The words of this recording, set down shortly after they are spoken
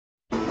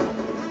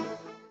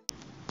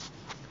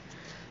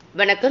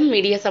வணக்கம்.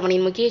 மீடியா 7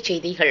 முக்கிய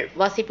செய்திகள்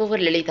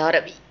வாசிப்பவர் லலிதா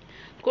ரவி.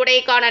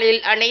 கொடைக்கானலில்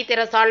அன்னை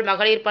தெரசாள்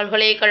மகளிர்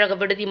பல்கலைக்கழக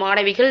விடுதி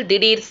மாணவிகள்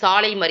திடீர்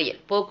சாலை மறியல்,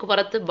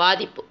 போக்குவரத்து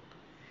பாதிப்பு.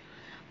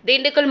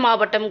 திண்டுக்கல்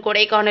மாவட்டம்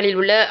கொடைக்கானலில்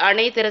உள்ள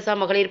அன்னை தெரசா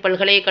மகளிர்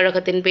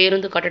பல்கலைக்கழகத்தின்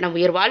பேருந்து கட்டண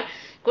உயர்வால்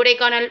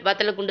கொடைக்கானல்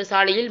வத்தலகுண்டு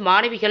சாலையில்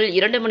மாணவிகள்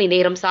 2 மணி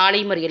நேரம்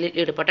சாலை மறியலில்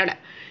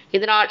ஈடுபட்டனர்.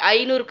 இதனால்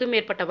 500க்கும்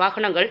மேற்பட்ட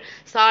வாகனங்கள்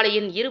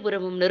சாலையின்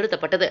இருபுறமும்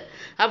நிறுத்தப்பட்டது.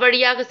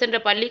 அவ்வழியாக சென்ற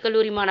பள்ளி,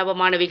 கல்லூரி மாணவ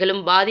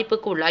மாணவிகளும்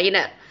பாதிப்புக்கு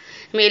உள்ளாயினர்.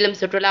 மேலும்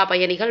சுற்றுலா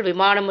பயணிகள்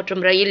விமானம்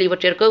மற்றும் ரயில்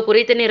இவற்றிற்கு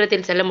குறித்த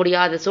நேரத்தில் செல்ல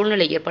முடியாத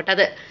சூழ்நிலை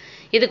ஏற்பட்டது.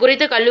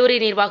 இதுகுறித்து கல்லூரி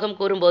நிர்வாகம்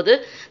கூறும்போது,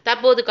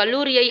 தற்போது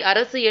கல்லூரியை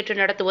அரசு ஏற்று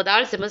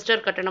நடத்துவதால்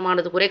செமஸ்டர்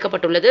கட்டணமானது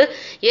குறைக்கப்பட்டுள்ளது.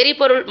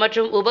 எரிபொருள்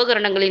மற்றும்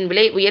உபகரணங்களின்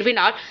விலை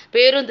உயர்வினால்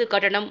பேருந்து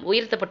கட்டணம்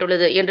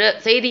உயர்த்தப்பட்டுள்ளது என்று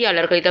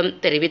செய்தியாளர்களிடம்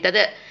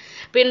தெரிவித்தது.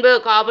 பின்பு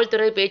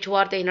காவல்துறை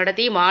பேச்சுவார்த்தை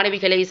நடத்தி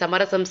மாணவிகளை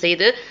சமரசம்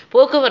செய்து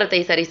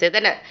போக்குவரத்தை சரி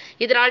செய்தனர்.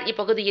 இதனால்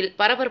இப்பகுதியில்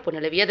பரபரப்பு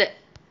நிலவியது.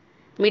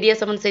 மீடியா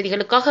 7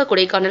 செய்திகளுக்காக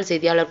கொடைக்கானல்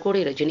செய்தியாளர் கோடி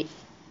ரஜினி.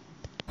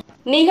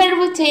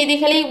 நிகழ்வு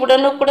செய்திகளை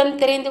உடனுக்குடன்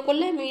தெரிந்து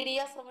கொள்ள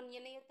மீடியா 7